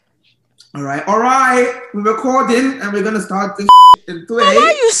All right. We're recording and we're gonna start this in three. Why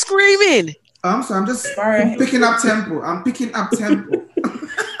are you screaming? So I'm just picking up tempo. I'm picking up tempo.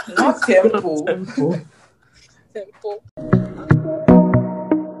 Not tempo.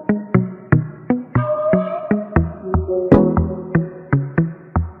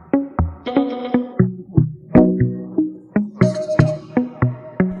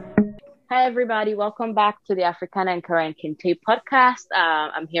 Hi, everybody. Welcome back to the Africana and Karen Kinte podcast.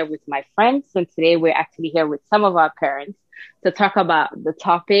 I'm here with my friends, and today we're actually here with some of our parents to talk about the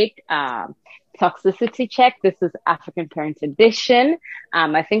topic, toxicity check. This is African Parents Edition.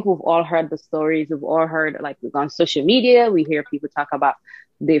 I think we've all heard the stories. We've all heard, we're on social media. We hear people talk about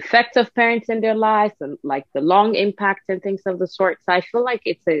the effect of parents in their lives and like the long impact and things of the sort. So I feel like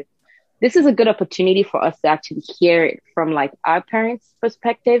this is a good opportunity for us to actually hear it from like our parents'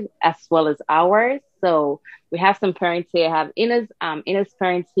 perspective as well as ours. So we have some parents here. I have Ina's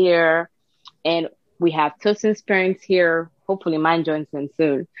parents here, and we have Tosin's parents here. Hopefully mine joins in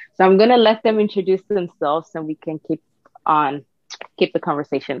soon. So I'm gonna let them introduce themselves and we can keep the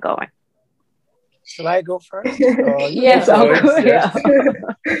conversation going. Shall I go first? Yes, I'll go. Yeah.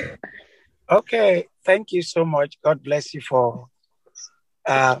 Okay, thank you so much. God bless you for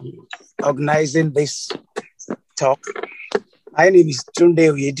organizing this talk. My name is Tunde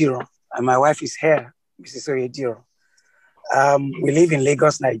Oyediro, and my wife is here, Mrs. Oyediro. We live in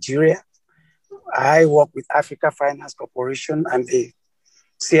Lagos, Nigeria. I work with Africa Finance Corporation. I'm the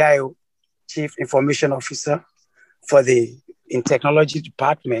CIO, Chief Information Officer in Technology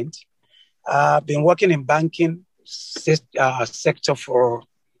Department. I've been working in banking sector for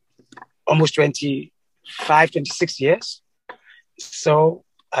almost 26 years. So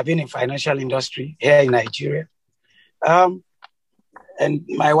I've been in financial industry here in Nigeria. And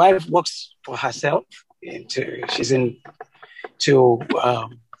my wife works for herself. She's into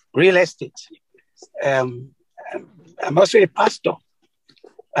real estate. I'm also a pastor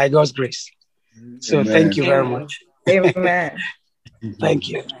by God's grace. So Amen. Thank you very much. Amen. Thank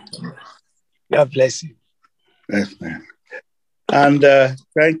you. God bless you. Yes, man. And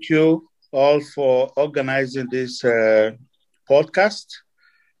thank you all for organizing this podcast.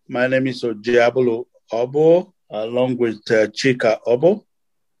 My name is Ojiabolo Obo, along with Chika Obo.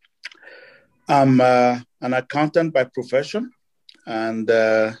 I'm an accountant by profession and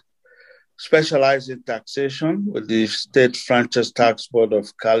specialize in taxation with the State Franchise Tax Board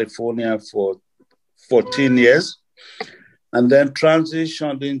of California for 14 years, and then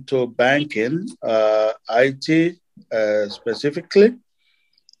transitioned into banking, IT specifically.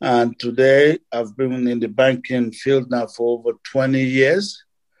 And today I've been in the banking field now for over 20 years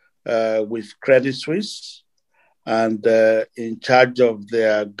with Credit Suisse and in charge of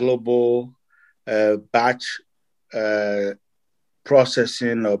their global batch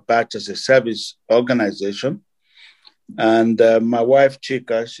processing or batch as a service organization. And my wife,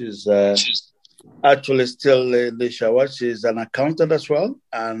 Chika, she's actually still in the shower. She's an accountant as well,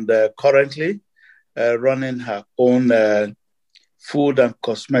 and currently running her own food and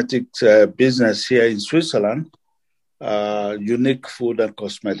cosmetics business here in Switzerland, Unique Food and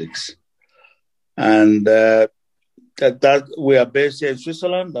Cosmetics. And that we are based here in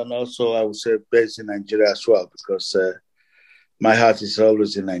Switzerland, and also I would say based in Nigeria as well, because my heart is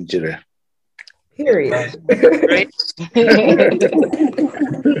always in Nigeria. Period.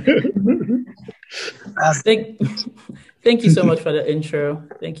 Thank you so much for the intro.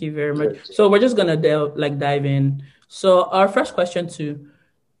 Thank you very much. So we're just gonna dive in. So our first question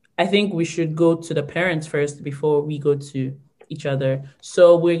I think we should go to the parents first before we go to each other.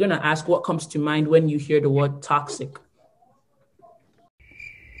 So we're gonna ask what comes to mind when you hear the word toxic.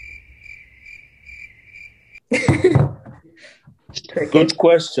 Good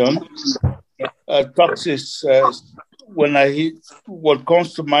question. Toxic. When I hear what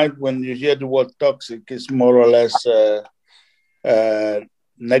comes to mind when you hear the word toxic is more or less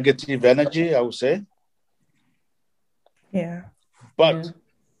negative energy, I would say. Yeah. But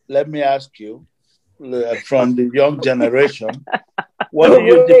let me ask you, from the young generation, what do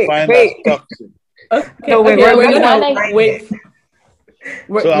you define as toxic?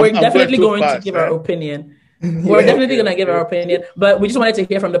 We're definitely going to give our opinion. We're definitely going to give our opinion, but we just wanted to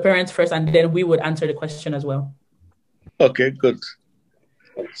hear from the parents first, and then we would answer the question as well. Okay, good.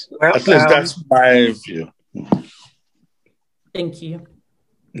 At least that's my view. Thank you.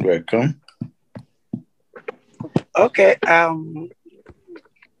 Welcome. Okay.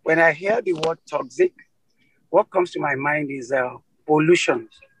 When I hear the word toxic, what comes to my mind is pollution,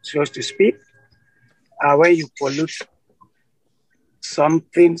 so to speak. When you pollute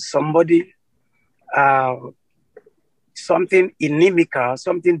something, somebody, something inimical,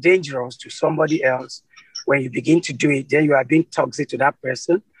 something dangerous to somebody else, when you begin to do it, then you are being toxic to that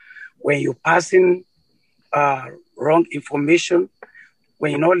person. When you're passing wrong information,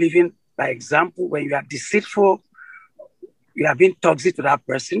 when you're not living by example, when you are deceitful, you are being toxic to that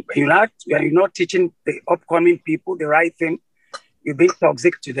person. When you're not teaching the upcoming people the right thing, you're being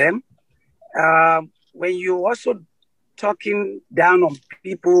toxic to them. When you also talking down on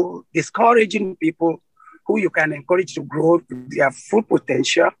people, discouraging people who you can encourage to grow to their full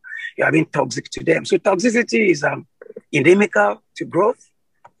potential, you are being toxic to them. So toxicity is inimical to growth,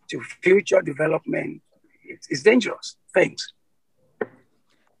 to future development. It's dangerous. Thanks.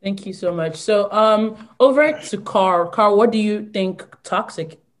 Thank you so much. So over to Carl. Carl, what do you think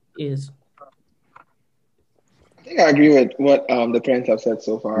toxic is? I think I agree with what the parents have said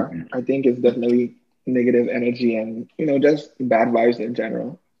so far. I think it's definitely negative energy and, just bad vibes in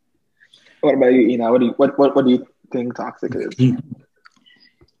general. What about you, Ina? What do you think toxic is?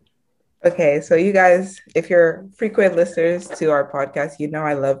 Okay, so you guys, if you're frequent listeners to our podcast,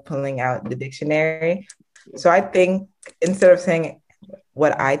 I love pulling out the dictionary. So I think instead of saying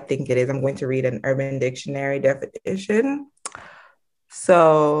what I think it is, I'm going to read an Urban Dictionary definition.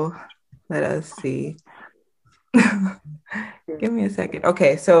 So let us see. Give me a second.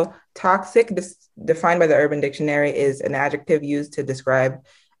 Okay, so toxic, defined by the Urban Dictionary, is an adjective used to describe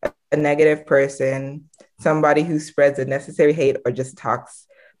a negative person, somebody who spreads unnecessary hate or just talks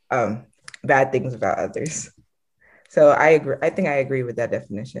bad things about others. So I agree. I think I agree with that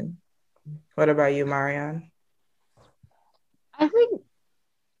definition. What about you, Marianne? I think,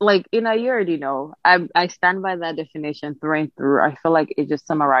 you already know. I stand by that definition through and through. I feel like it just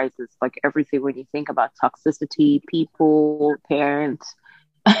summarizes everything when you think about toxicity, people, parents,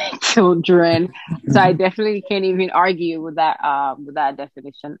 children. So I definitely can't even argue with that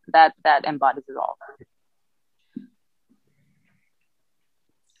definition. That embodies it all.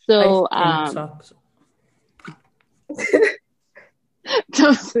 So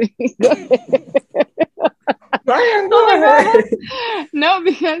Marianne, go ahead. No,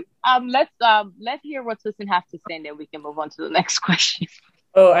 because let's hear what Susan has to say, and then we can move on to the next question.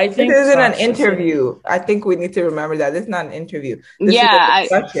 Oh, I think this isn't an interview. I think we need to remember that this is not an interview. This is a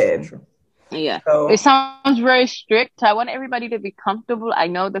discussion. Yeah, so, it sounds very strict. I want everybody to be comfortable. I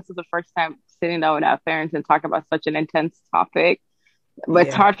know this is the first time sitting down with our parents and talk about such an intense topic, but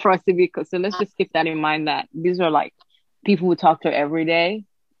it's hard for us to be. So let's just keep that in mind that these are people we talk to every day.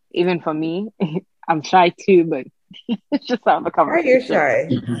 Even for me, I'm shy too, but it's just out of the conversation. Why are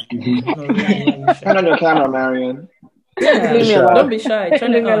you shy? Turn on your camera, Marianne. Yeah, leave me alone. Don't be shy.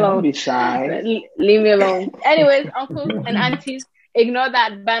 Turn it on. Don't be shy. Leave me alone. Anyways, uncles and aunties, ignore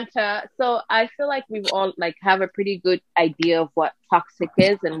that banter. So I feel like we've all have a pretty good idea of what toxic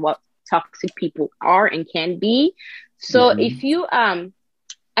is and what toxic people are and can be. So if you I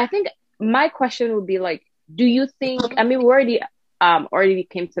think my question would be do you think, we already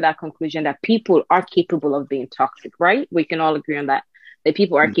came to that conclusion that people are capable of being toxic, right? We can all agree on that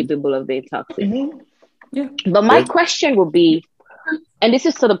people are capable of being toxic. Yeah. But my question would be, and this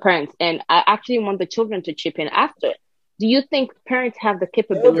is to the parents, and I actually want the children to chip in after. Do you think parents have the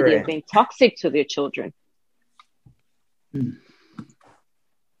capability of being toxic to their children?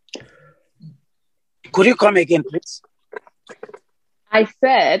 Could you come again, please? I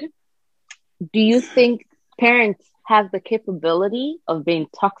said, do you think parents have the capability of being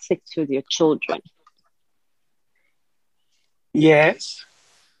toxic to their children? Yes.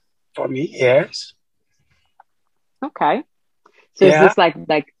 For me, yes. Okay. So is this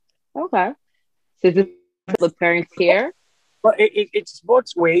okay. So is this the parents here? Well, it's both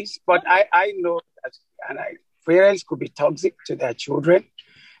ways, but I know that parents could be toxic to their children,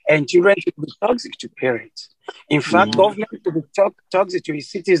 and children could be toxic to parents. In fact, government could be toxic to its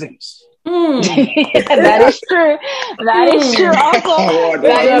citizens. That is true. That is true, Uncle.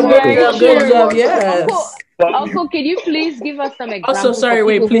 That is very true. Yes. Uncle, can you please give us some examples? Also, sorry,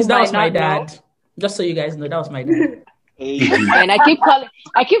 wait, please. That was my dad. Just so you guys know, that was my dad. And I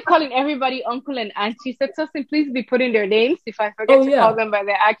keep calling everybody uncle and auntie. So Tosin, please be putting their names if I forget to call them by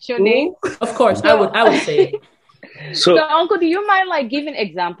their actual name. Of course, I would say it. So Uncle, do you mind giving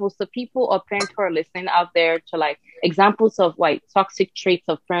examples so people or parents who are listening out there to examples of toxic traits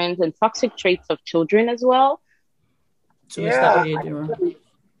of friends and toxic traits of children as well?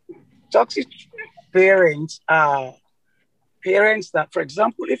 Toxic parents are parents that, for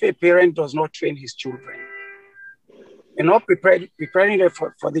example, if a parent does not train his children, you're not preparing them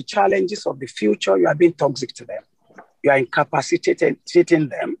for the challenges of the future, you are being toxic to them. You are incapacitating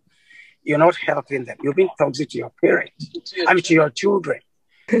them. You're not helping them. You're being toxic to your parents. To your children.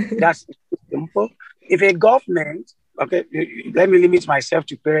 That's simple. If a government Okay, let me limit myself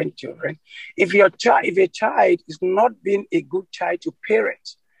to parent children. If a child is not being a good child to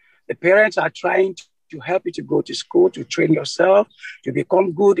parents, the parents are trying to help you to go to school, to train yourself, to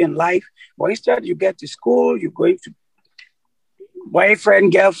become good in life. But instead, you get to school, you're going to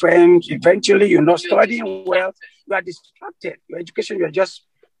boyfriend, girlfriend, eventually you're not studying well, you are distracted. Your education, you're just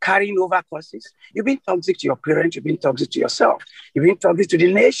carrying over courses. You've been toxic to your parents, you've been toxic to yourself, you've been toxic to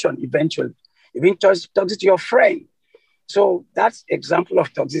the nation eventually, you've been toxic to your friend. So that's example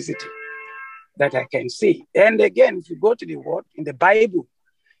of toxicity that I can see. And again, if you go to the word in the Bible,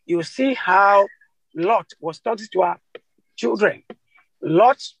 you see how Lot was toxic to her children.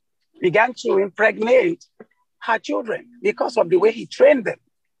 Lot began to impregnate her children because of the way he trained them.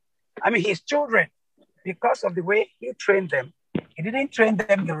 I mean, his children, because of the way he trained them. He didn't train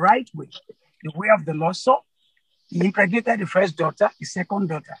them the right way, the way of the law. So he impregnated the first daughter, the second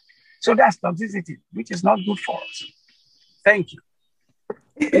daughter. So that's toxicity, which is not good for us. Thank you.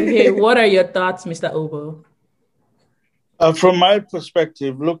 Okay, what are your thoughts, Mr. Obo? From my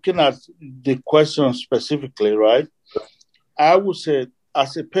perspective, looking at the question specifically, right, I would say,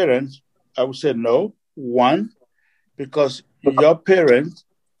 as a parent, I would say no. One, because your parent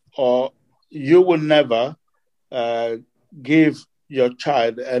or you will never give your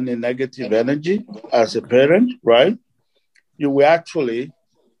child any negative energy as a parent, right? You will actually,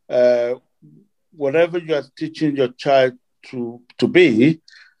 whatever you are teaching your child to be,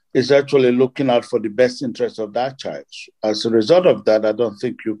 is actually looking out for the best interest of that child. As a result of that, I don't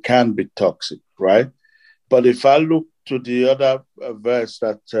think you can be toxic, right? But if I look to the other verse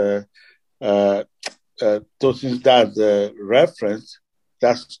that Tosin's dad reference,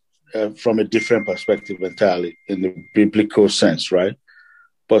 that's from a different perspective entirely in the biblical sense, right?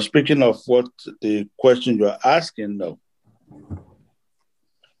 But speaking of what the question you're asking, no.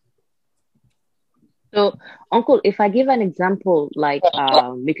 So, Uncle, if I give an example, like,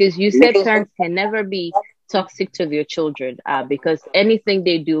 because you said parents can never be toxic to their children, because anything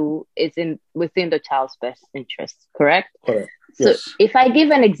they do is within the child's best interest, correct? Correct. So, Yes. if I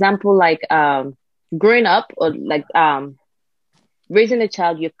give an example, like, growing up, or like, raising a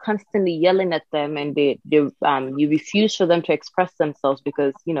child, you're constantly yelling at them, and you refuse for them to express themselves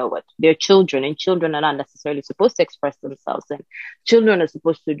because, you know what, they're children, and children are not necessarily supposed to express themselves, and children are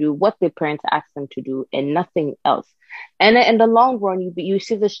supposed to do what their parents ask them to do and nothing else. And in the long run, you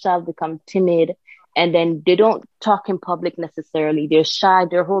see this child become timid, and then they don't talk in public necessarily. They're shy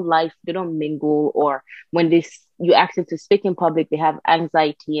their whole life. They don't mingle, or when you ask them to speak in public, they have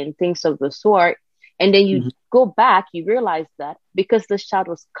anxiety and things of the sort. And then you go back, you realize that because this child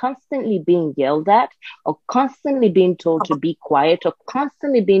was constantly being yelled at, or constantly being told to be quiet, or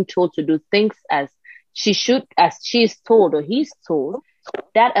constantly being told to do things as she is told or he's told,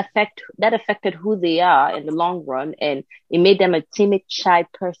 that affected who they are in the long run, and it made them a timid, shy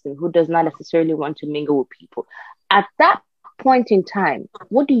person who does not necessarily want to mingle with people. At that point in time,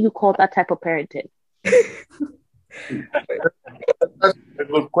 what do you call that type of parenting? That's a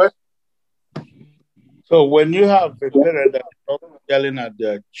good question. So when you have a parent that's not yelling at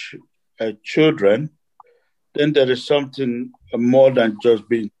their children, then there is something more than just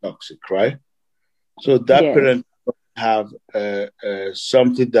being toxic, right? So that parent have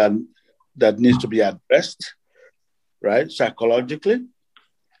something that needs to be addressed, right, psychologically.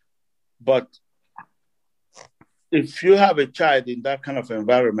 But if you have a child in that kind of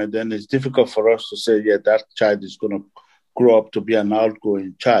environment, then it's difficult for us to say, yeah, that child is going to grow up to be an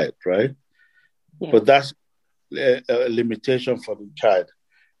outgoing child, right? Yeah. But that's a limitation for the child.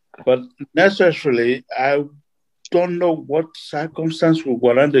 But necessarily, I don't know what circumstance would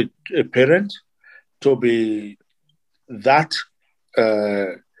warrant a parent to be that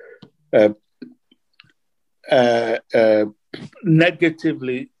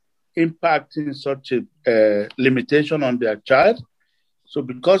negatively impacting such a limitation on their child. So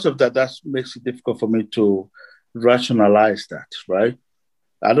because of that, that makes it difficult for me to rationalize that, right?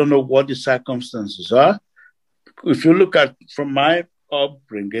 I don't know what the circumstances are. If you look at from my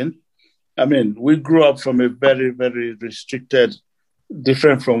upbringing, I mean, we grew up from a very, very restricted,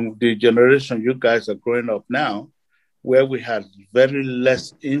 different from the generation you guys are growing up now, where we had very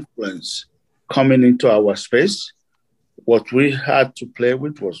less influence coming into our space. What we had to play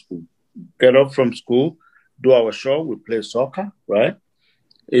with was we get up from school, do our show, we play soccer, right?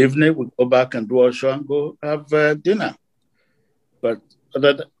 Evening, we go back and do our show and go have dinner. But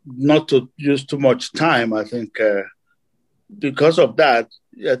not to use too much time, I think because of that,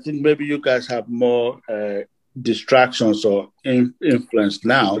 I think maybe you guys have more distractions or influence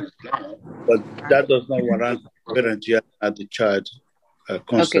now, but that does not warrant parent yet at the child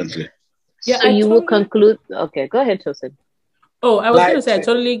constantly. Yeah, So you will conclude. Okay, go ahead, Tosin. Oh, I was gonna say I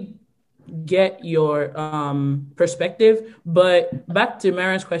totally get your perspective, but back to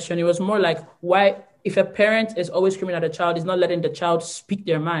Marion's question, it was more like why if a parent is always screaming at a child, is not letting the child speak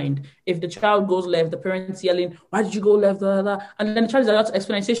their mind. If the child goes left, the parent's yelling, "Why did you go left?" Blah, blah, blah. And then the child is allowed to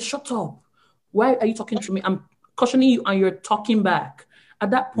explain and say, "Shut up! Why are you talking to me? I'm cautioning you, and you're talking back."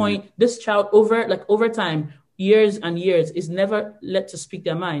 At that point, this child over time, years and years, is never let to speak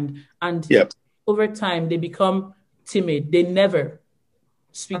their mind, and over time they become timid. They never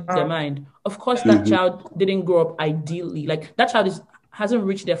speak their mind. Of course, that child didn't grow up ideally. Like that child hasn't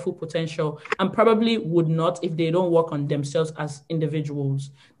reached their full potential and probably would not if they don't work on themselves as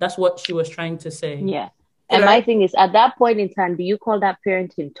individuals. That's what she was trying to say. Yeah. And my thing is, at that point in time, do you call that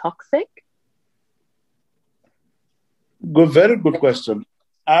parenting toxic? Very good question.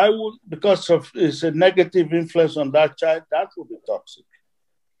 I would, because of it's a negative influence on that child, that would be toxic.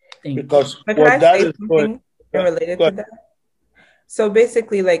 Because what that is going related to that. So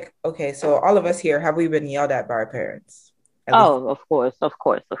basically, like, okay, so all of us here, have we been yelled at by our parents? Of course.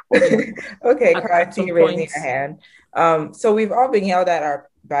 Okay, Kai, I see you raising your hand. So we've all been yelled at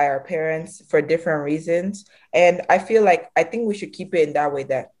by our parents for different reasons. And I think we should keep it in that way,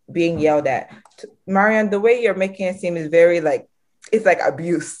 that being yelled at. Marion, the way you're making it seem is very like, it's like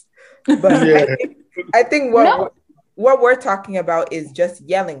abuse. But I think what we're talking about is just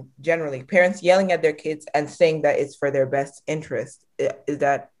yelling generally, parents yelling at their kids and saying that it's for their best interest.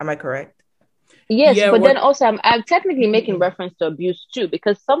 Am I correct? Yes, but then also I'm technically making reference to abuse too,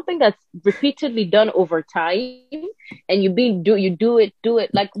 because something that's repeatedly done over time and you do it.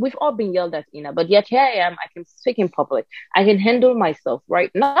 Like we've all been yelled at, Ina, but yet here I am, I can speak in public. I can handle myself, right?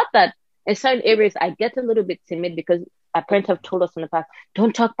 Not that in certain areas I get a little bit timid because our parents have told us in the past,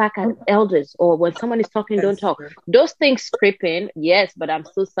 don't talk back at elders, or when someone is talking, don't talk. Those things creep in, yes, but I'm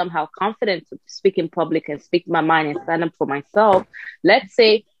still somehow confident to speak in public and speak my mind and stand up for myself. Let's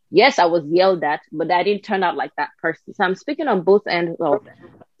say, yes, I was yelled at, but I didn't turn out like that person. So I'm speaking on both ends of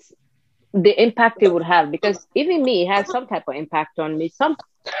the impact it would have, because even me, it has some type of impact on me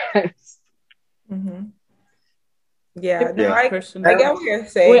sometimes. Yeah, no, I get what you're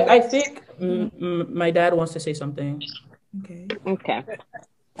saying. Wait, I think my dad wants to say something. Okay.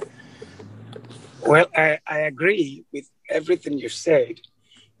 Well, I agree with everything you said.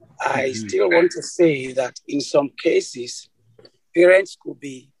 I still want to say that in some cases, parents could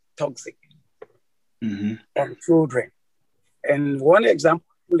be toxic on children. And one example,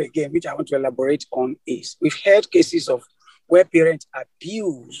 again, which I want to elaborate on is we've heard cases of where parents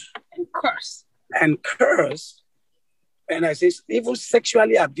abuse and curse. And I say even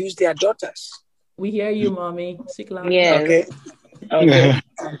sexually abuse their daughters. We hear you, mommy. Speak loud. Yeah. Okay.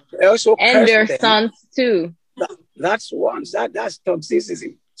 Also and their sons too. That's one. That's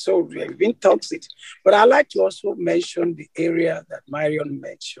toxicity. So we've been toxic. But I like to also mention the area that Marion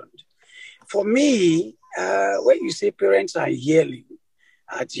mentioned. For me, when you say parents are yelling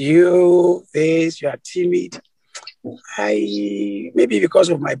at you, you are timid, maybe because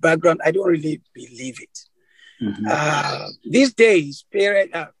of my background, I don't really believe it. These days,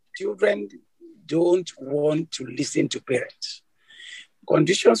 children don't want to listen to parents.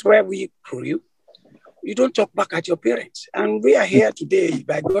 Conditions where we grew, you don't talk back at your parents. And we are here today,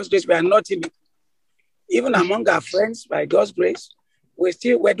 by God's grace, we are not timid. Even among our friends, by God's grace,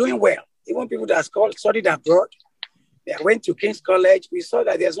 we're doing well. Even people that studied abroad, they went to King's College, we saw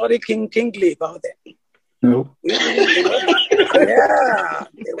that there's nothing kingly about them. No. They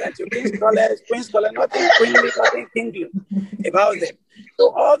went to Queen's College, nothing queenly, nothing kingly about them.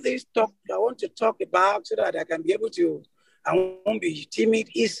 So all this talk I want to talk about so that I can be able to, I won't be timid,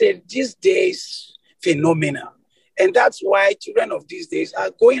 is these days phenomenal. And that's why children of these days are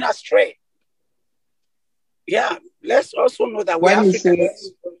going astray. Yeah, let's also know that we're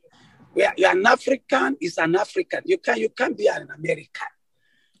Africans. An African is an African. You can't be an American.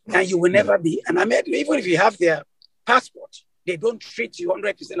 And you will never be an American. Even if you have their passport, they don't treat you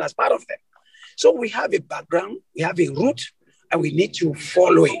 100% as part of them. So we have a background, we have a root, and we need to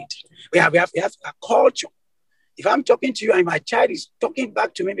follow it. We have a culture. If I'm talking to you and my child is talking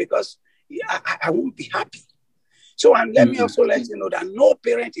back to me because I won't be happy. So and let me also let you know that no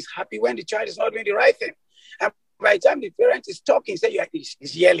parent is happy when the child is not doing the right thing. And by the time the parent is talking, say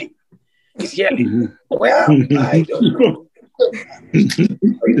he's yelling. He's yelling. Well, I don't know. I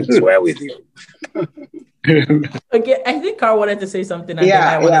swear with you. Okay, I think Carl wanted to say something, and then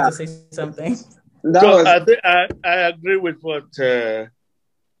I wanted to say something. I agree with what I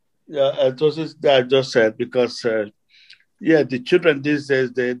just said, because the children these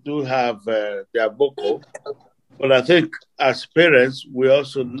days, they do have their vocal, But I think as parents, we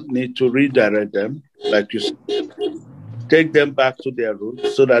also need to redirect them, like you said, take them back to their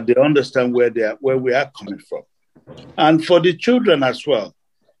roots so that they understand where we are coming from. And for the children as well,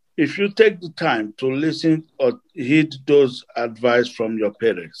 if you take the time to listen or heed those advice from your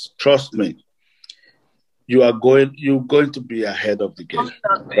parents, trust me, you're going to be ahead of the game,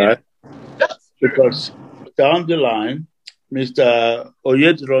 right? Because down the line, Mr.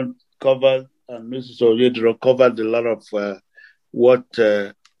 Oyediron covered and Mrs. Oyediron covered a lot of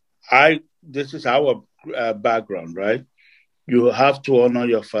this is our background, right? You have to honor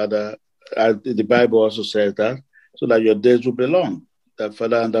your father, as the Bible also says that, so that your days will be long, the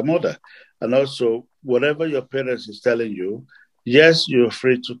father and the mother. And also, whatever your parents is telling you, yes, you're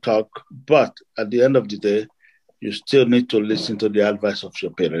free to talk, but at the end of the day, you still need to listen to the advice of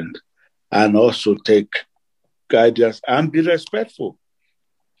your parent and also take guidance and be respectful,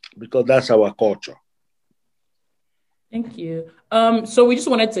 because that's our culture. Thank you. So we just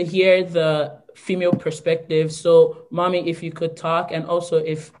wanted to hear the female perspective. So, Mommy, if you could talk, and also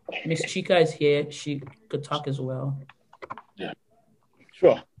if Miss Chica is here, she could talk as well. Yeah,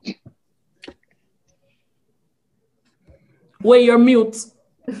 sure. Wait, you're mute.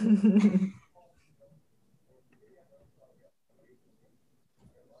 Can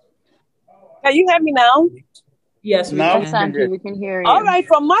you hear me now? Yes, now Yes, Auntie, we can hear you. All right,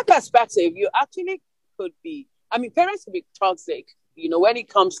 from my perspective, you actually could be, parents could be toxic, when it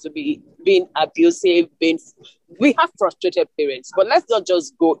comes to being abusive, we have frustrated parents, but let's not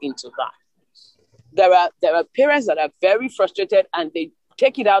just go into that. There are parents that are very frustrated and they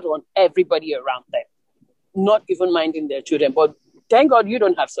take it out on everybody around them, not even minding their children. But thank God you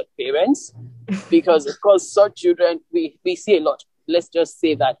don't have such parents, because of course such children, we see a lot. Let's just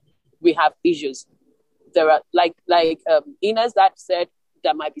say that we have issues. There are, like Ines that said,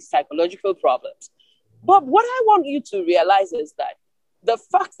 there might be psychological problems. But what I want you to realize is that the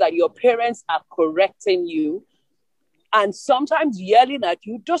fact that your parents are correcting you and sometimes yelling at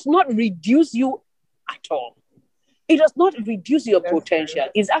you does not reduce you at all. It does not reduce your potential.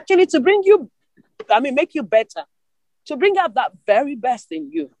 It's actually to bring you, make you better, to bring out that very best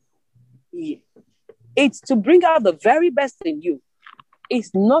in you. Yeah. It's to bring out the very best in you.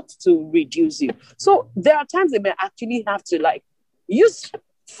 It's not to reduce you. So there are times they may actually have to use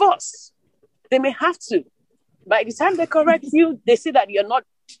force. They may have to. By the time they correct you, they see that you're not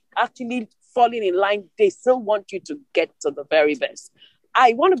actually falling in line. They still want you to get to the very best.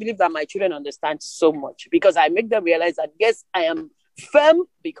 I want to believe that my children understand so much, because I make them realize that, yes, I am firm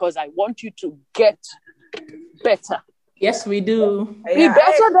because I want you to get better. Yes, we do. Be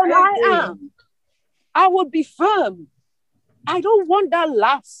better than I am. I will be firm. I don't want that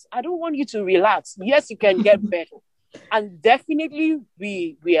lapse. I don't want you to relax. Yes, you can get better. And definitely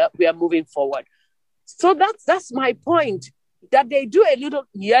we are moving forward. So that's my point. That they do a little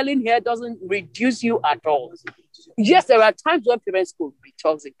yelling here doesn't reduce you at all. Yes, there are times when parents could be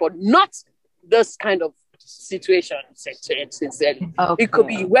toxic, but not this kind of situation, sincerely. Okay. It could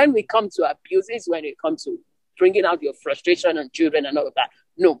be when we come to abuses, when it comes to bringing out your frustration on children and all of that.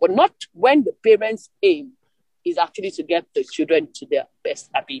 No, but not when the parents' aim is actually to get the children to their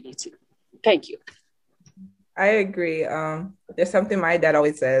best ability. Thank you. I agree. There's something my dad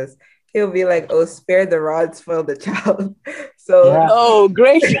always says. He'll be like, "Oh, spare the rod, spoil the child." So, yeah. Oh,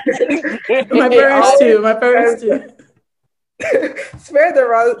 great. My parents too. Spare the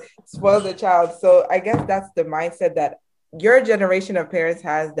rod, spoil the child. So I guess that's the mindset that your generation of parents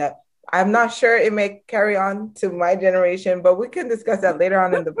has, that I'm not sure it may carry on to my generation, but we can discuss that later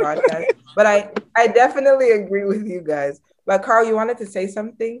on in the podcast. But I definitely agree with you guys. But Carl, you wanted to say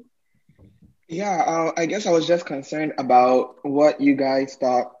something? Yeah, I guess I was just concerned about what you guys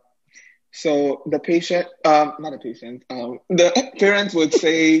thought. So the patient, not a patient, the parents would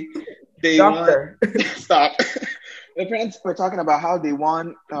say they Doctor. Stop. The parents were talking about how they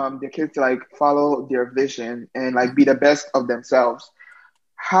want their kids to follow their vision and be the best of themselves.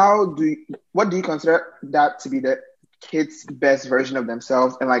 What do you consider that to be the kids' best version of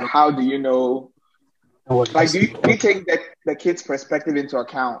themselves? And how do you know, do you take the kids' perspective into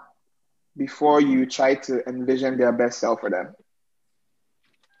account before you try to envision their best self for them?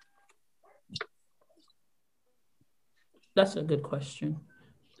 That's a good question.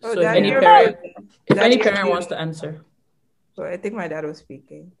 Oh, so if any parent wants to answer. So I think my dad was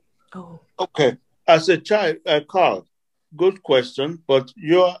speaking. Oh. Okay. As a child, Carl, good question, but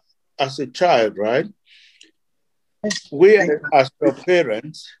you're as a child, right? We as your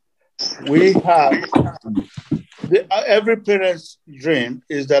parents, we have every parent's dream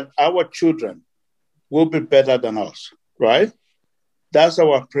is that our children will be better than us, right? That's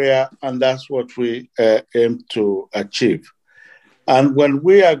our prayer, and that's what we aim to achieve. And when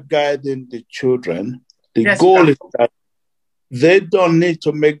we are guiding the children, the goal is that they don't need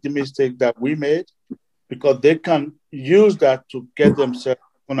to make the mistake that we made, because they can use that to get themselves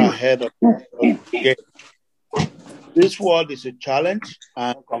on ahead of the game. This world is a challenge,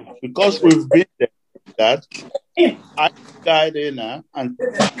 and because we've been there, that I guide Ina and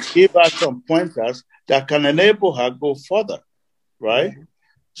give her some pointers that can enable her go further, right?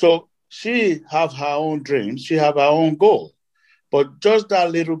 So she have her own dreams, she have her own goal, but just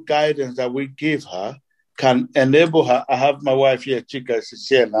that little guidance that we give her can enable her. I have my wife here, Chika, is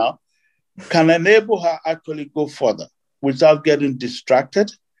here now, can enable her actually go further without getting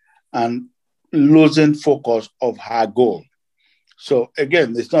distracted and losing focus of her goal. So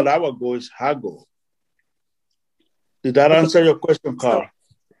again, it's not our goal, it's her goal. Did that answer your question, Carl?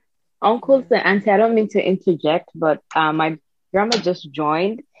 Uncles and auntie, I don't mean to interject, but my grandma just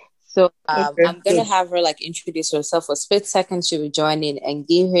joined. So I'm going to have her introduce herself for a split second. She will join in and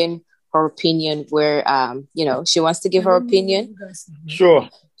give in her opinion where, she wants to give her opinion. Sure.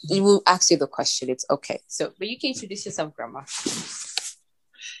 We will ask you the question. It's okay. So, but you can introduce yourself, Grandma.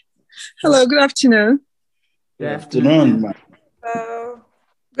 Hello, good afternoon. Good afternoon.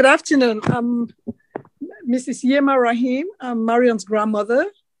 Good afternoon. I'm Mrs. Yema Rahim. I'm Marion's grandmother.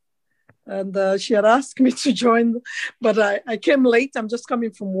 And she had asked me to join, but I came late. I'm just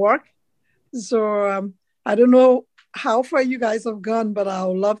coming from work. So I don't know how far you guys have gone, but I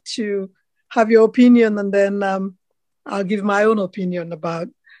would love to have your opinion. And then I'll give my own opinion about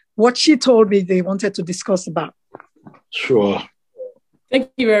what she told me they wanted to discuss about. Sure. Thank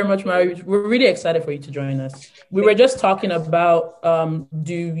you very much, Mary. We're really excited for you to join us. We were just talking about,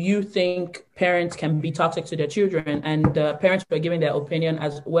 do you think parents can be toxic to their children? And parents were giving their opinion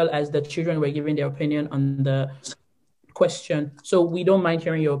as well as the children were giving their opinion on the question. So we don't mind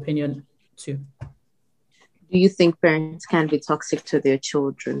hearing your opinion too. Do you think parents can be toxic to their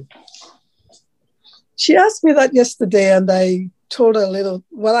children? She asked me that yesterday and I told her a little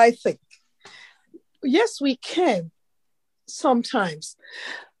what I think. Yes, we can. Sometimes.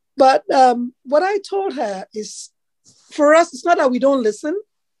 But what I told her is, for us, it's not that we don't listen.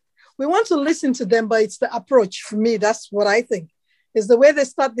 We want to listen to them, but it's the approach. For me, that's what I think. Is the way they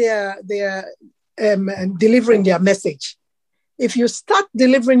start their delivering their message. If you start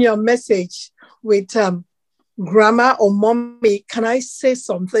delivering your message with grandma or mommy, can I say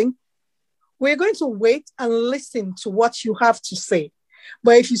something? We're going to wait and listen to what you have to say.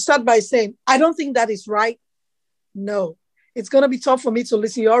 But if you start by saying, I don't think that is right, no. It's going to be tough for me to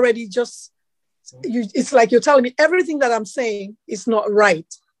listen. You already it's like you're telling me everything that I'm saying is not right.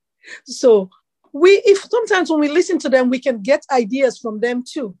 So if sometimes when we listen to them, we can get ideas from them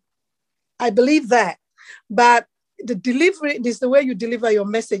too. I believe that. But the delivery, this is the way you deliver your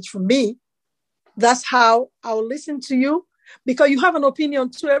message for me. That's how I'll listen to you, because you have an opinion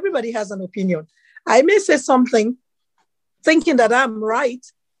too. Everybody has an opinion. I may say something thinking that I'm right.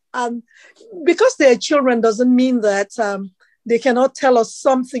 And because they're children doesn't mean that they cannot tell us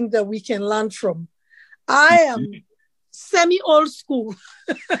something that we can learn from. I am semi-old school,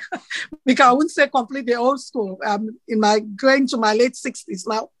 because I wouldn't say completely old school. I'm going to my late 60s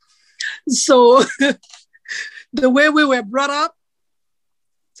now. So the way we were brought up,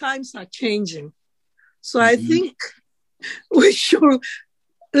 times are changing. So I think we should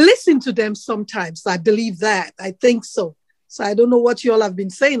listen to them sometimes. I believe that. I think so. So I don't know what you all have been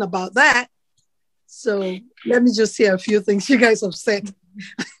saying about that. So let me just hear a few things you guys have said.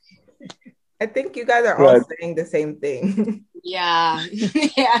 I think you guys are all saying the same thing. Yeah.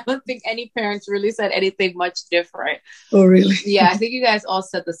 I don't think any parents really said anything much different. Oh, really? Yeah, I think you guys all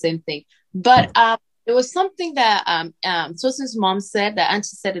said the same thing. But there was something that Tosin's mom said, that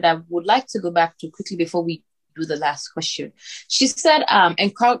Auntie said, that I would like to go back to quickly before we do the last question. She said,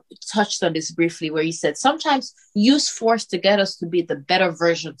 and Carl touched on this briefly, where he said, sometimes use force to get us to be the better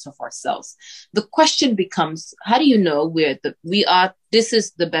versions of ourselves. The question becomes, how do you know this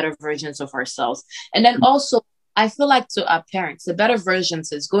is the better versions of ourselves? And then also, I feel like to our parents, the better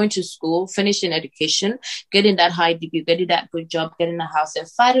versions is going to school, finishing education, getting that high degree, getting that good job, getting a house, and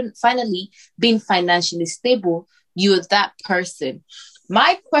finally being financially stable. You're that person.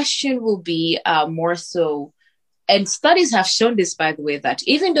 My question will be more so, and studies have shown this, by the way, that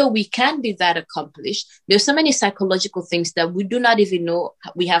even though we can be that accomplished, there's so many psychological things that we do not even know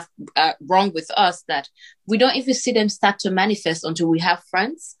we have wrong with us, that we don't even see them start to manifest until we have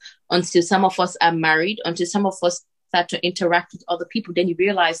friends, until some of us are married, until some of us start to interact with other people. Then you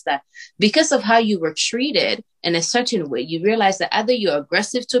realize that because of how you were treated in a certain way, you realize that either you're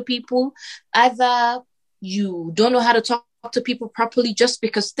aggressive to people, either you don't know how to talk to people properly, just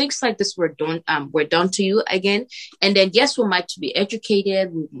because things like this were done to you again. And then yes, we might be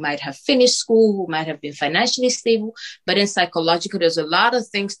educated, we might have finished school, we might have been financially stable, but in psychological, there's a lot of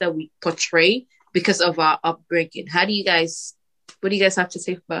things that we portray because of our upbringing. What do you guys have to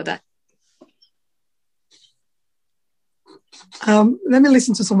say about that? Let me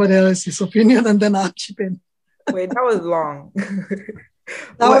listen to somebody else's opinion and then I'll chip in. Wait, that was long.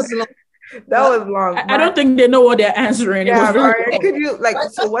 That was long. That was long. I don't think they know what they're answering. Yeah, Maria, could you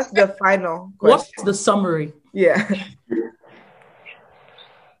so what's the final question? What's the summary? Yeah.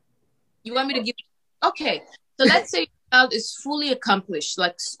 You want me to give? Okay. So let's say your child is fully accomplished,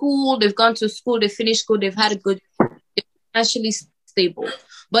 like school, they've gone to school, they finished school, they've had a good, they're financially stable.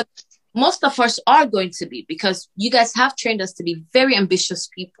 But most of us are going to be, because you guys have trained us to be very ambitious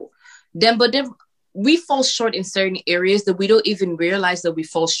people. Then we fall short in certain areas that we don't even realize that we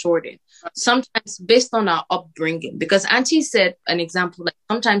fall short in. Sometimes based on our upbringing, because Auntie said an example, like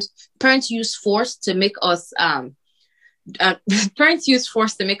sometimes parents use force to make us, the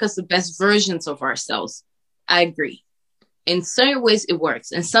best versions of ourselves. I agree. In certain ways it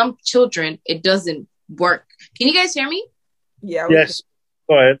works. In some children, it doesn't work. Can you guys hear me? Yeah. Yes.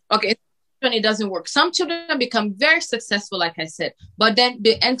 Go ahead. Okay. It doesn't work. Some children become very successful, like I said, but then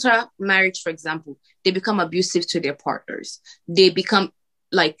they enter marriage, for example, they become abusive to their partners. They become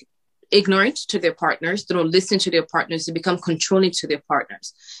like ignorant to their partners. They don't listen to their partners. They become controlling to their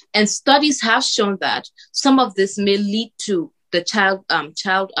partners. And studies have shown that some of this may lead to the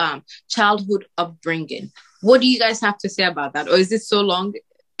childhood upbringing. What do you guys have to say about that? Or is it so long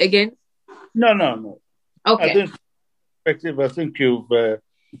again? No. Okay. I think you've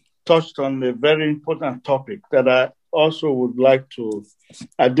touched on a very important topic that I also would like to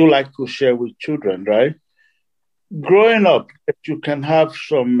share with children, right? Growing up, you can have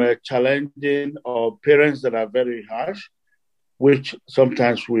some challenging or parents that are very harsh, which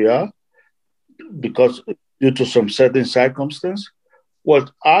sometimes we are, because due to some certain circumstance.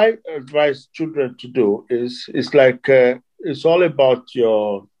 What I advise children to do is it's all about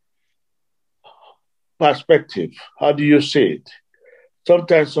your perspective. How do you see it?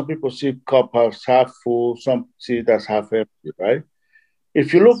 Sometimes some people see cup as half full, some see it as half empty, right?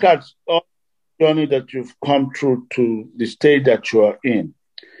 If you look at all the journey that you've come through to the state that you are in,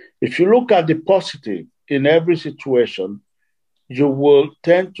 if you look at the positive in every situation, you will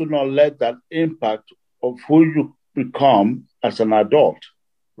tend to not let that impact of who you become as an adult,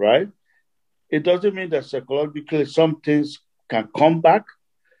 right? It doesn't mean that psychologically some things can come back,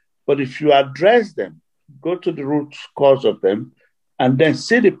 but if you address them, go to the root cause of them, and then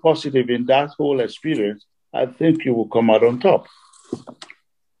see the positive in that whole experience, I think you will come out on top.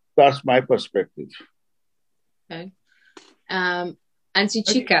 That's my perspective. Okay. Auntie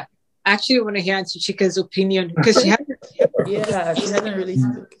Chika. I actually want to hear Auntie Chika's opinion because she hasn't really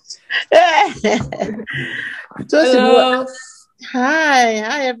spoken. Hello. Hi,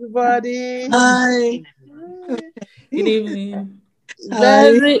 everybody. Hi. Good evening.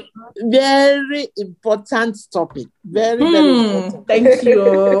 Very, very important topic. Very important. Thank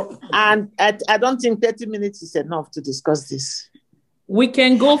you. And I don't think 30 minutes is enough to discuss this. We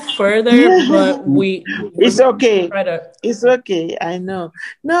can go further, but it's okay. It's okay. I know.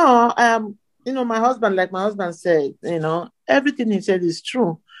 No, my husband, like my husband said, everything he said is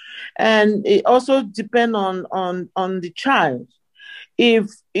true. And it also depends on the child.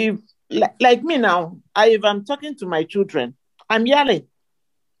 If like me now, if I'm talking to my children, I'm yelling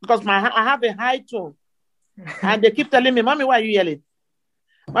because I have a high tone. And they keep telling me, Mommy, why are you yelling?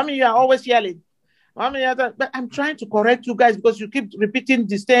 Mommy, you are always yelling. Mommy, but I'm trying to correct you guys because you keep repeating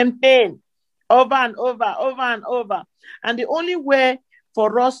the same thing over and over, over and over. And the only way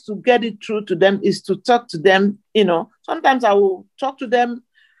for us to get it through to them is to talk to them. Sometimes I will talk to them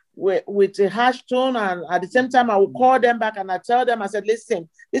with a harsh tone, and at the same time I will call them back and I tell them, I said, listen,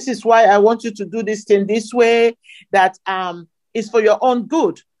 this is why I want you to do this thing this way, that is for your own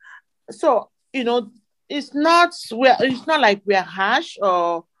good. So, it's not like we're harsh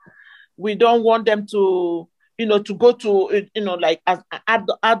or we don't want them to, to go to, like as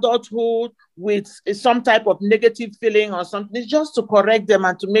adulthood with some type of negative feeling or something. It's just to correct them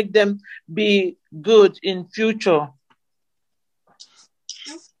and to make them be good in future.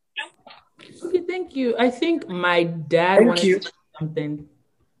 Okay, thank you. I think my dad wanted to say something.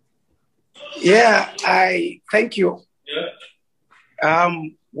 Yeah, thank you.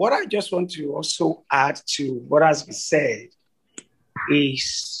 What I just want to also add to what has been said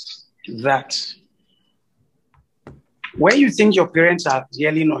is that when you think your parents are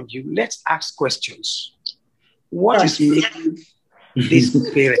yelling on you, let's ask questions. What is making this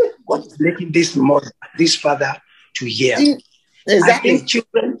parent, what is making this mother, this father to yell. Exactly.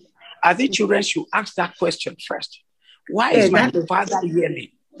 I think children should ask that question first. Why is my father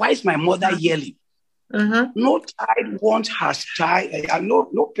yelling? Why is my mother yelling? No child wants his child,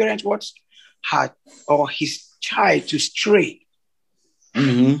 no parent wants her or his child to stray.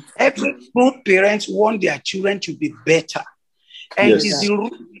 Every good parents want their children to be better. And it's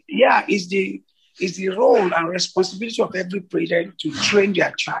the role and responsibility of every parent to train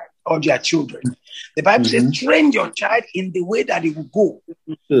their child or their children. The Bible says, train your child in the way that it will go,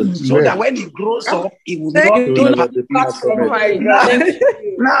 so that when he grows up, it will not depart from it.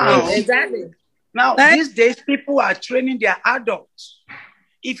 Now, these days, people are training their adults.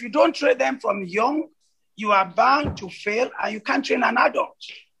 If you don't train them from young, you are bound to fail, and you can't train an adult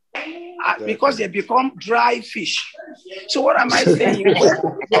because they become dry fish. So what am I saying?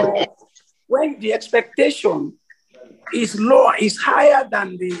 When the expectation is lower, is higher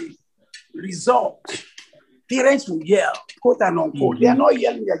than the result, parents will yell, quote and unquote. They are not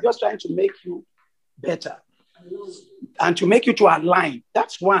yelling, they are just trying to make you better and to make you to align.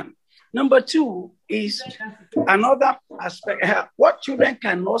 That's one. Number two is another aspect. What children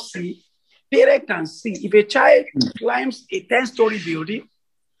cannot see, parents can see. If a child climbs a 10-story building,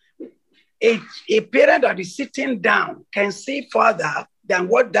 a parent that is sitting down can see further than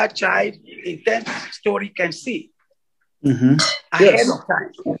what that child in 10th story can see ahead of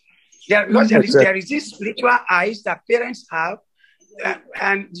time. Because there is this spiritual eyes that parents have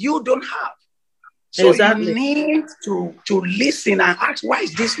and you don't have. So you need to listen and ask, why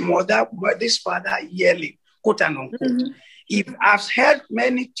is this mother, why this father yelling, quote and unquote. If I've heard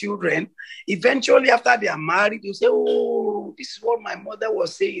many children, eventually after they are married, you say, oh, this is what my mother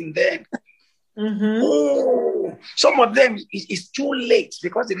was saying then. Oh, some of them it's too late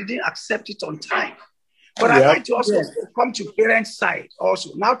because they didn't accept it on time. But I like to also come to parents' side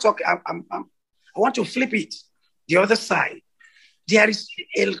also. Now I want to flip it the other side. There is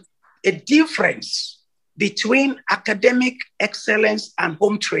a difference between academic excellence and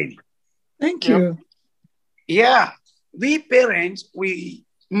home training. Thank you. Yeah, we parents, we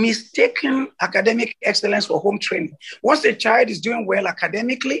mistaken academic excellence for home training. Once a child is doing well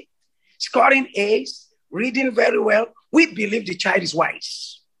academically, scoring A's, reading very well, we believe the child is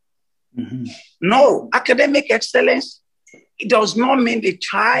wise. No, academic excellence, it does not mean the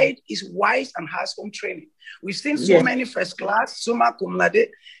child is wise and has home training. We've seen so many first class, summa cum laude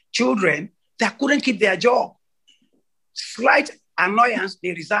children that couldn't keep their job. Slight annoyance,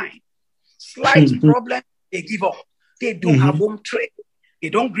 they resign. Slight problem, they give up. They don't have home training. They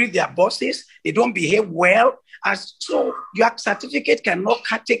don't greet their bosses. They don't behave well. And so your certificate cannot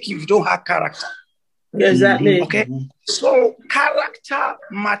take you if you don't have character. Exactly. Okay. So character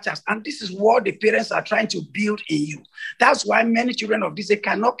matters. And this is what the parents are trying to build in you. That's why many children of this age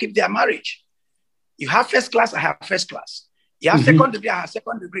cannot keep their marriage. You have first class, I have first class. You have second degree, I have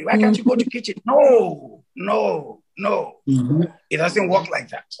second degree. Why can't you go to kitchen? No. It doesn't work like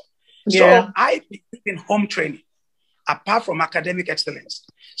that. So I believe in home training, apart from academic excellence.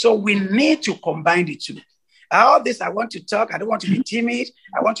 So we need to combine the two. All this, I want to talk. I don't want to be timid.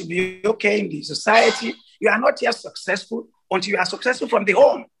 I want to be okay in the society. You are not yet successful until you are successful from the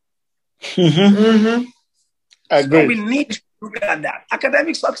home. So we need to look at that.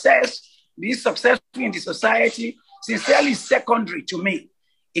 Academic success, be successful in the society, sincerely secondary to me.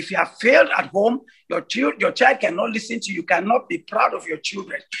 If you have failed at home, your child cannot listen to you, cannot be proud of your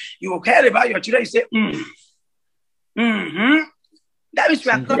children. You care about your children, you say, That means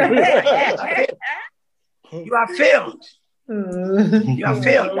you are You have failed. You have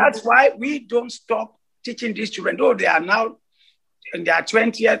failed. That's why we don't stop teaching these children. Though they are now in their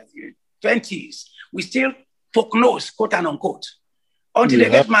 20s, we still poke nose, quote and unquote, until they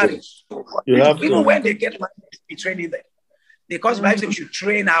get married. Even when they get married, we train them. Because Bible says we should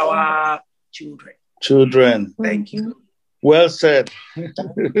train our children. Thank you. Well said.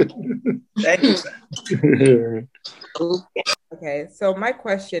 Thank you, sir. Okay, so my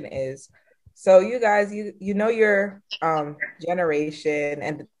question is, so you guys, you know your generation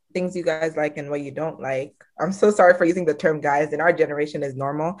and the things you guys like and what you don't like. I'm so sorry for using the term guys. In our generation is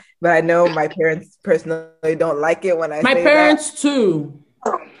normal, but I know my parents personally don't like it when I say that. My parents too.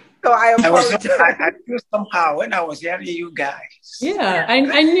 So I apologize. I feel somehow when I was hearing you guys. Yeah, I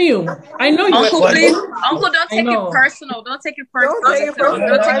knew. I know you. Uncle, please, Uncle, don't take it personal. Don't take it personal. Don't take it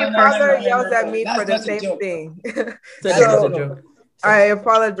personal. My father yells at me for the same thing. That's a joke. I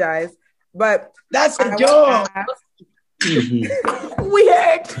apologize. But that's a joke.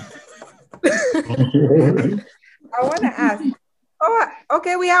 Weird. I want to ask. Oh,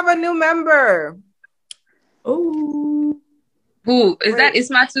 okay. We have a new member. Oh, Who is that?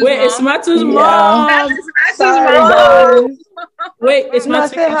 Ismatu's Wait, mom? Ismatu's Yeah. mom. That's Ismatu's Sorry, mom. guys. Wait, Ismatu, Isma,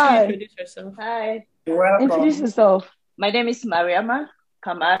 say can you hi. introduce yourself? Hi, Introduce yourself. my name is Mariama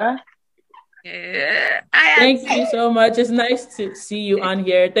Kamara. Yeah. Thank you so much. It's nice to see you on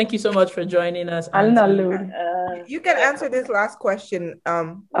here. Thank you so much for joining us. Alina Auntie. Lou. You can answer this last question.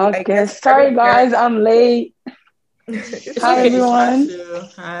 I Okay, guess sorry every guys, parent- I'm late. It's Hi okay. everyone.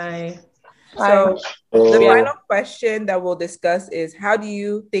 Ismatu. Hi. So Oh. the final question that we'll discuss is, how do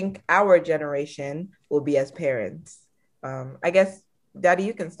you think our generation will be as parents? I guess, Daddy,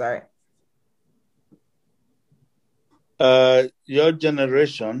 you can start. Your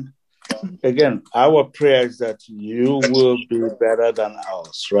generation, again, our prayer is that you will be better than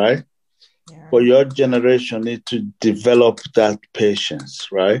ours, right? Yeah. But your generation need to develop that patience,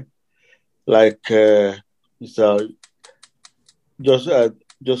 right? Like, so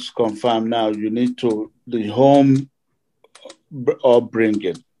just confirm now, you need to, the home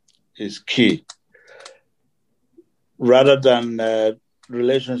upbringing is key. Rather than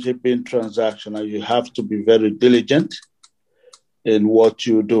relationship being transactional, you have to be very diligent in what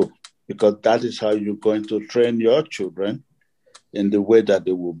you do, because that is how you're going to train your children in the way that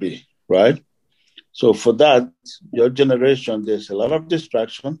they will be, right? So for that, your generation, there's a lot of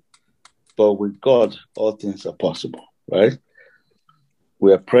distraction, but with God, all things are possible, right?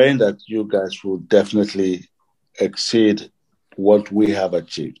 We are praying that you guys will definitely exceed what we have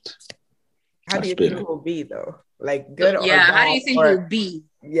achieved. How do as you think parents. it will be, though? Like, good or Yeah, how do you bad, think or- you'll be?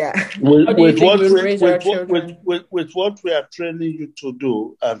 Yeah. With How do you with think what we'll we raise our with what children? with what we are training you to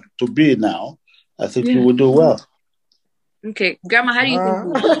do and to be now, I think you Yeah. will do well. Okay, Grandma, how do you think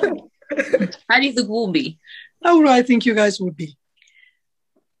we'll be? How do you think we'll be? How would I think you guys would be?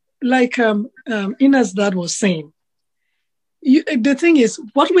 Like Ina's dad was saying, the thing is,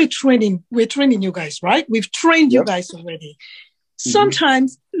 what we're training you guys, right? We've trained you Yep. guys already.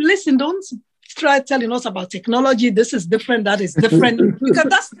 Sometimes, listen, don't try telling us about technology. This is different, that is different. Because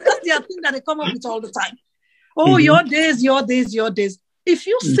that's their thing that they come up with all the time. Oh, your days. If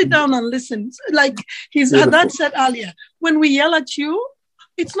you sit down and listen, like her dad said earlier, when we yell at you,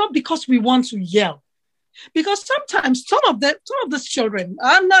 it's not because we want to yell. Because sometimes some of these children,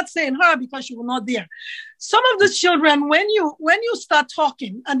 I'm not saying her because she was not there. Some of the children, when you start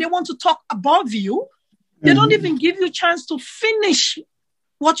talking and they want to talk above you, they don't even give you a chance to finish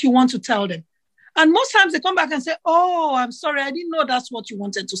what you want to tell them. And most times they come back and say, oh, I'm sorry, I didn't know that's what you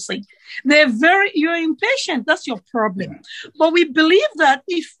wanted to say. You're impatient. That's your problem. But we believe that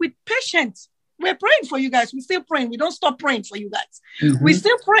if with patience, we're praying for you guys. We're still praying. We don't stop praying for you guys. We're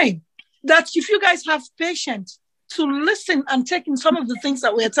still praying that if you guys have patience to listen and take in some of the things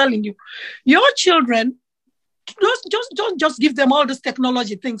that we're telling you, your children, don't just give them all these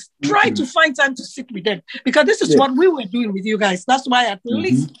technology things. Try to find time to sit with them, because this is what we were doing with you guys. That's why at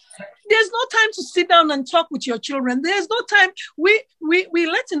least there's no time to sit down and talk with your children. There's no time. We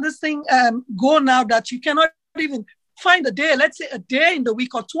letting this thing go now that you cannot even find a day, let's say a day in the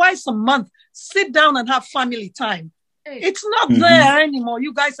week or twice a month, sit down and have family time. It's not there anymore.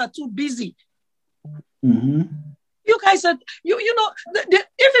 You guys are too busy. You guys are,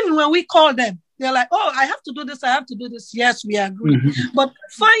 even when we call them, they're like, oh, I have to do this, I have to do this. Yes, we agree. But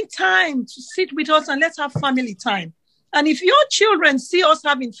find time to sit with us and let's have family time. And if your children see us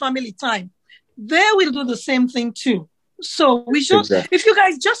having family time, they will do the same thing too. So we should, if you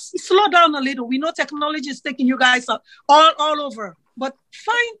guys just slow down a little, we know technology is taking you guys all over, but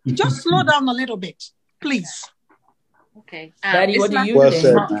just slow down a little bit, please. Okay. Daddy, what do you Well think?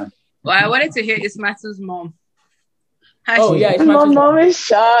 said, man. Well, I wanted to hear Ismatu's mom. Oh, yeah, My Ismatu's mom is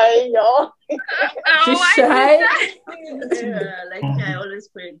shy, y'all. She's shy. Yeah, like I always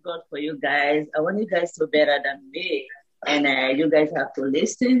pray God for you guys. I want you guys to be better than me. And you guys have to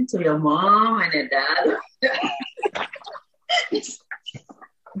listen to your mom and your dad.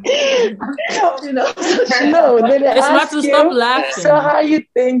 No, they ask Ismatu, you, stop laughing. so how you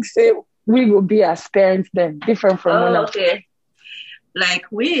think we will be as parents then, different from when Okay. Like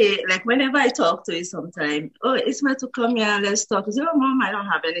whenever I talk to you sometime, oh, it's meant to come here, let's talk. You say, oh, Mom, I don't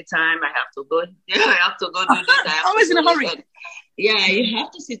have any time. I have to go. I have to go do this. Always in a hurry. Yeah, you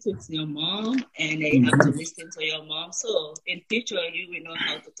have to sit with your mom and you have to listen to your mom. So in future, you will know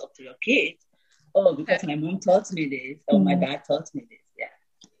how to talk to your kids. Oh, because my mom taught me this, or my dad taught me this. Yeah,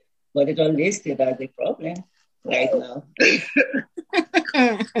 but they don't listen. That's the problem right now.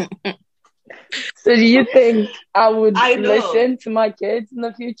 So do you think I would I know. listen to my kids in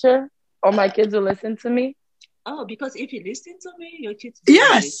the future? Or my kids will listen to me? Oh, because if you listen to me, your kids will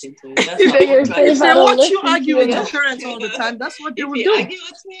Yes. listen to you. That's If what they, I'm trying to if they say. watch you argue with you. your parents all the time, that's what they If will you do. argue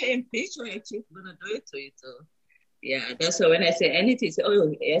with me in future, your kids gonna do it to you too. Yeah, that's why when I say anything, say,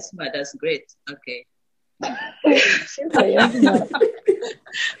 oh, yes, ma, that's great. Okay.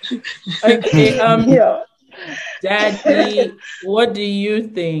 Okay, Yeah. Daddy, what do you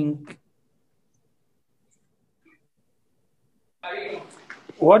think?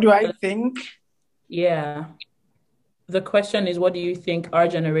 What do I think? Yeah. The question is, what do you think our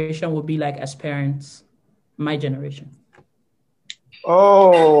generation will be like as parents? My generation.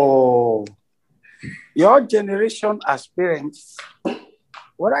 Oh, your generation as parents,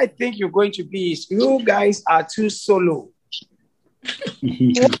 what I think you're going to be is you guys are too solo.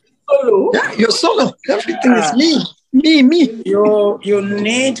 Solo? Yeah, you're solo. Everything is me. You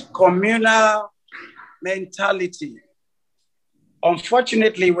need communal mentality.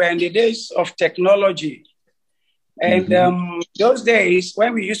 Unfortunately, we're in the days of technology. And those days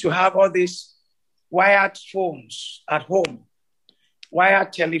when we used to have all these wired phones at home,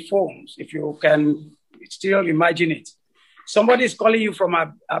 wired telephones, if you can still imagine it. Somebody is calling you from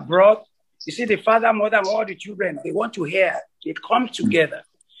abroad. You see the father, mother, and all the children, they want to hear. They come together.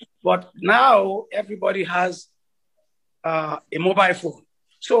 But now everybody has a mobile phone.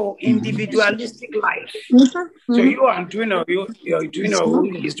 So individualistic life. So you are doing you're doing your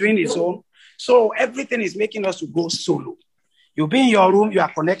own, he's doing his own. So everything is making us to go solo. You be in your room, you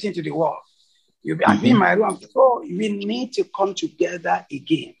are connecting to the world. You be in my room. So we need to come together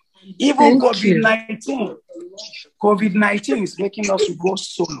again. Even COVID-19 is making us to go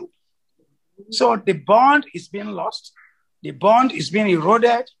solo. So the bond is being lost. The bond is being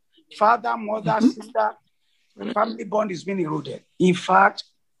eroded. Father, mother, sister, family bond is being eroded. In fact,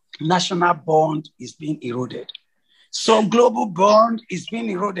 national bond is being eroded. So global bond is being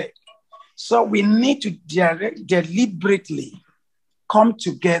eroded. So we need to deliberately come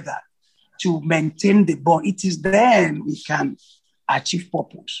together to maintain the bond. It is then we can achieve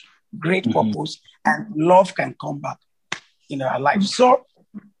purpose, great purpose, and love can come back in our life. So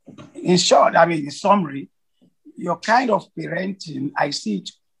in short, in summary, your kind of parenting, I see it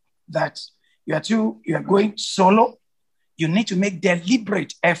that you are going solo. You need to make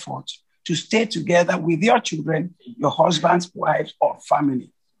deliberate effort to stay together with your children, your husband's wife, or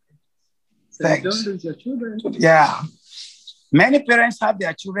family. So you don't lose your children. Yeah. Many parents have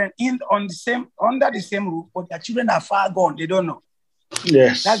their children under the same roof, but their children are far gone. They don't know.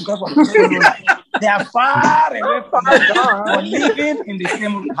 Yes. That's because of the solo life. They are far away from them, but living in the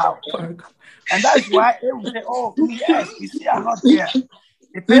same house. And that's why they will say, oh, yes, we see are not here.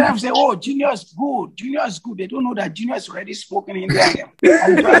 The parents say, oh, Junior is good. Junior is good. They don't know that Junior is already spoken in there.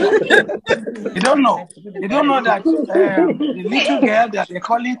 They don't know. They don't know that the little girl that they're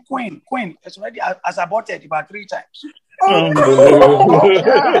calling Queen is already has aborted about 3 times.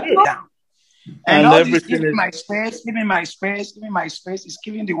 Yeah. And all this give me my space is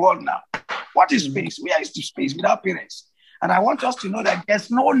giving the world now. What is space? Where is the space without parents? And I want us to know that there's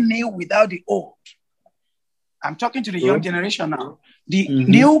no new without the old. I'm talking to the young generation now. The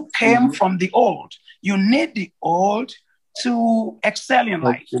new came from the old. You need the old to excel in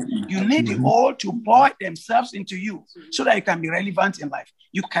life. You need the old to pour themselves into you so that you can be relevant in life.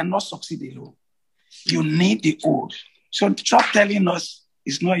 You cannot succeed alone. You need the old. So stop telling us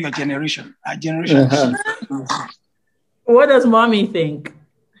it's not your generation. Our generation. What does mommy think?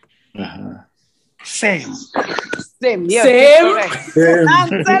 Same. Yeah, Same.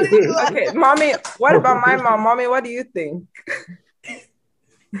 I'm telling you. Okay, mommy, what about my mom? Mommy, what do you think?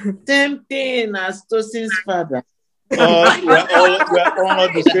 Same thing as Tosin's father. We're all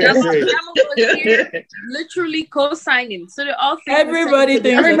on the same page. Literally co-signing. So they're all everybody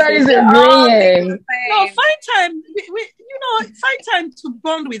thinks everybody's agreeing. No, find time. Find time to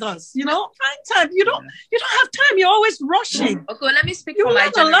bond with us. Find time. You don't have time. You're always rushing. Okay, let me speak for my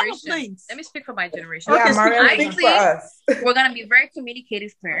generation. Let me speak for my generation. Yeah, Mariam, speak for us. We're gonna be very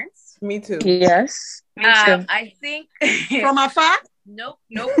communicative parents. Me too. Yes. I think from afar. No.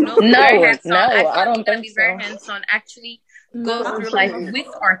 No, I don't think so. Very hands-on. Actually, go through life with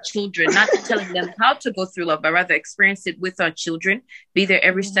our children, not telling them how to go through life, but rather experience it with our children. Be there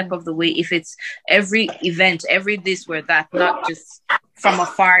every step of the way. If it's every event, every this or that, not just from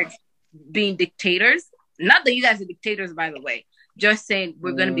afar being dictators. Not that you guys are dictators, by the way. Just saying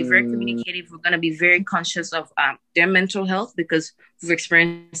we're going to be very communicative. We're going to be very conscious of their mental health because we've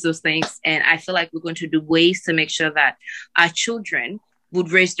experienced those things. And I feel like we're going to do ways to make sure that our children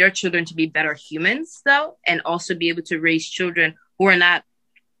would raise their children to be better humans, though, and also be able to raise children who are not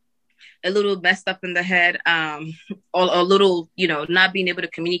a little messed up in the head, or a little, not being able to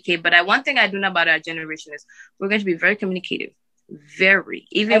communicate. But one thing I do know about our generation is we're going to be very communicative,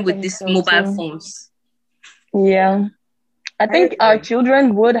 even with these mobile phones. Yeah. I think our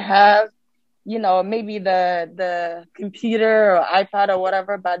children would have maybe the computer or iPad or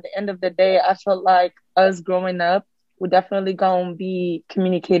whatever. But at the end of the day, I felt like us growing up, we're definitely gonna be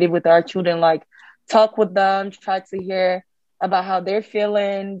communicative with our children, like talk with them, try to hear about how they're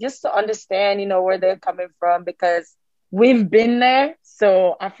feeling, just to understand, where they're coming from, because we've been there.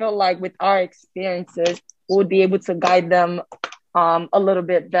 So I feel like with our experiences, we'll be able to guide them a little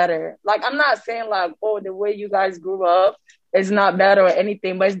bit better. Like, I'm not saying like, oh, the way you guys grew up is not better or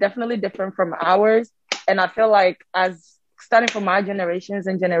anything, but it's definitely different from ours. And I feel like as starting from our generations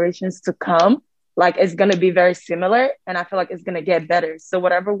and generations to come, like it's going to be very similar. And I feel like it's going to get better. So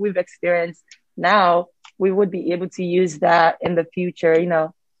whatever we've experienced now, we would be able to use that in the future,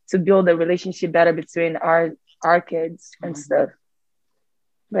 to build a relationship better between our kids and stuff.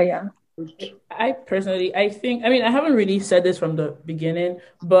 But yeah. I think, I haven't really said this from the beginning,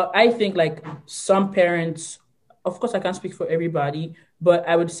 but I think like some parents, of course I can't speak for everybody, but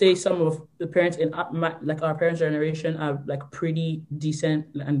I would say some of the parents in our parents' generation are like pretty decent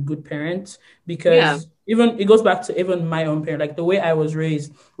and good parents, because even it goes back to even my own parent, like the way I was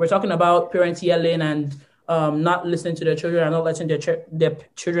raised. We're talking about parents yelling and not listening to their children and not letting their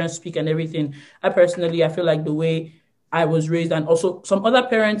children speak and everything. I feel like the way I was raised, and also some other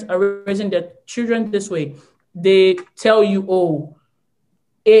parents are raising their children this way. They tell you, oh,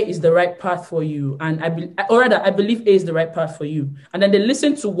 A is the right path for you. And I believe A is the right path for you. And then they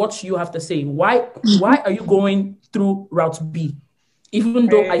listen to what you have to say. Why are you going through route B? Even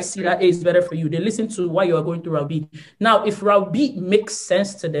though I see that A is better for you, they listen to why you are going through route B. Now, if route B makes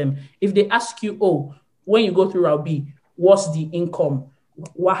sense to them, if they ask you, oh, when you go through route B, what's the income?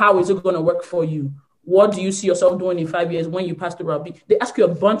 How is it going to work for you? What do you see yourself doing in 5 years when you pass through route B? They ask you a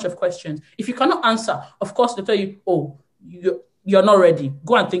bunch of questions. If you cannot answer, of course, they tell you, oh, you're not ready.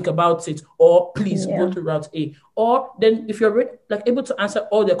 Go and think about it, or please go to route A. Or then if you're able to answer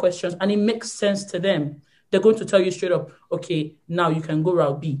all their questions and it makes sense to them, they're going to tell you straight up, okay, now you can go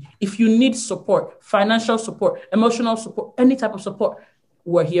route B. If you need support, financial support, emotional support, any type of support,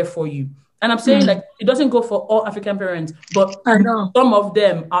 we're here for you. And I'm saying like it doesn't go for all African parents, but some of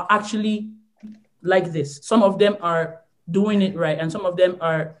them are actually like this. Some of them are doing it right, and some of them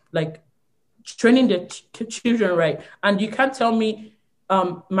are like training their children right. And you can't tell me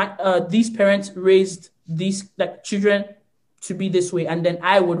these parents raised these like children to be this way, and then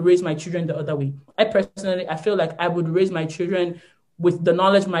I would raise my children the other way. I feel like I would raise my children with the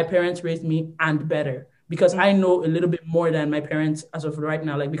knowledge my parents raised me and better, because I know a little bit more than my parents as of right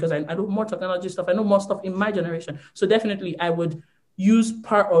now, like because I know more technology stuff, I know more stuff in my generation. So definitely I would use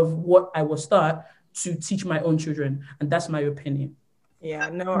part of what I was taught to teach my own children, and that's my opinion. Yeah,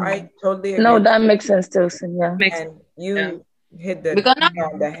 no, I totally agree. No, that makes sense too. So, yeah, and you hit the nail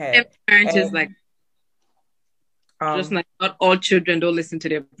on the head. Parents is like just like not all children don't listen to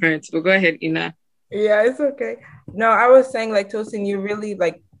their parents. But go ahead, Ina. Yeah, it's okay. No, I was saying like Tosin, you really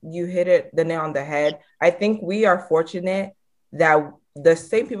you hit the nail on the head. I think we are fortunate that the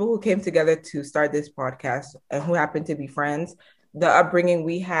same people who came together to start this podcast and who happen to be friends, the upbringing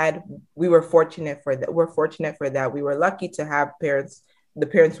we had, we were fortunate for that. We're fortunate for that. We were lucky to have the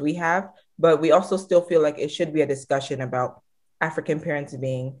parents we have, but we also still feel like it should be a discussion about African parents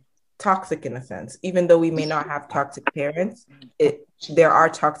being toxic in a sense. Even though we may not have toxic parents, there are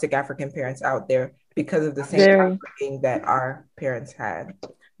toxic African parents out there because of the same upbringing that our parents had.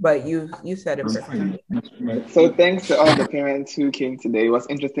 But you said it perfectly. So thanks to all the parents who came today. It was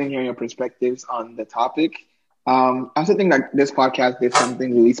interesting hearing your perspectives on the topic. I also think that this podcast did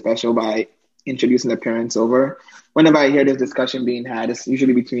something really special by introducing the parents over. Whenever I hear this discussion being had, it's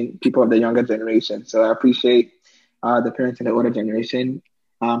usually between people of the younger generation. So I appreciate the parents in the older generation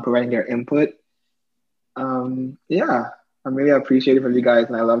providing their input. Yeah, I'm really appreciative of you guys,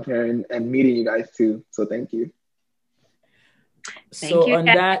 and I loved hearing and meeting you guys too. So thank you. So on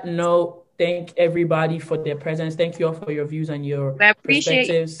that note, thank everybody for their presence. Thank you all for your views and your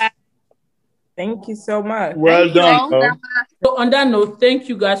perspectives. Thank you so much. Well done. So on that note, thank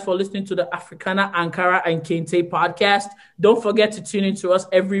you guys for listening to the Africana, Ankara, and Kente podcast. Don't forget to tune in to us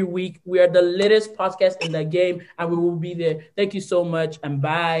every week. We are the latest podcast in the game, and we will be there. Thank you so much, and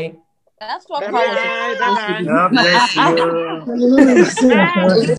bye. That's what God bless you.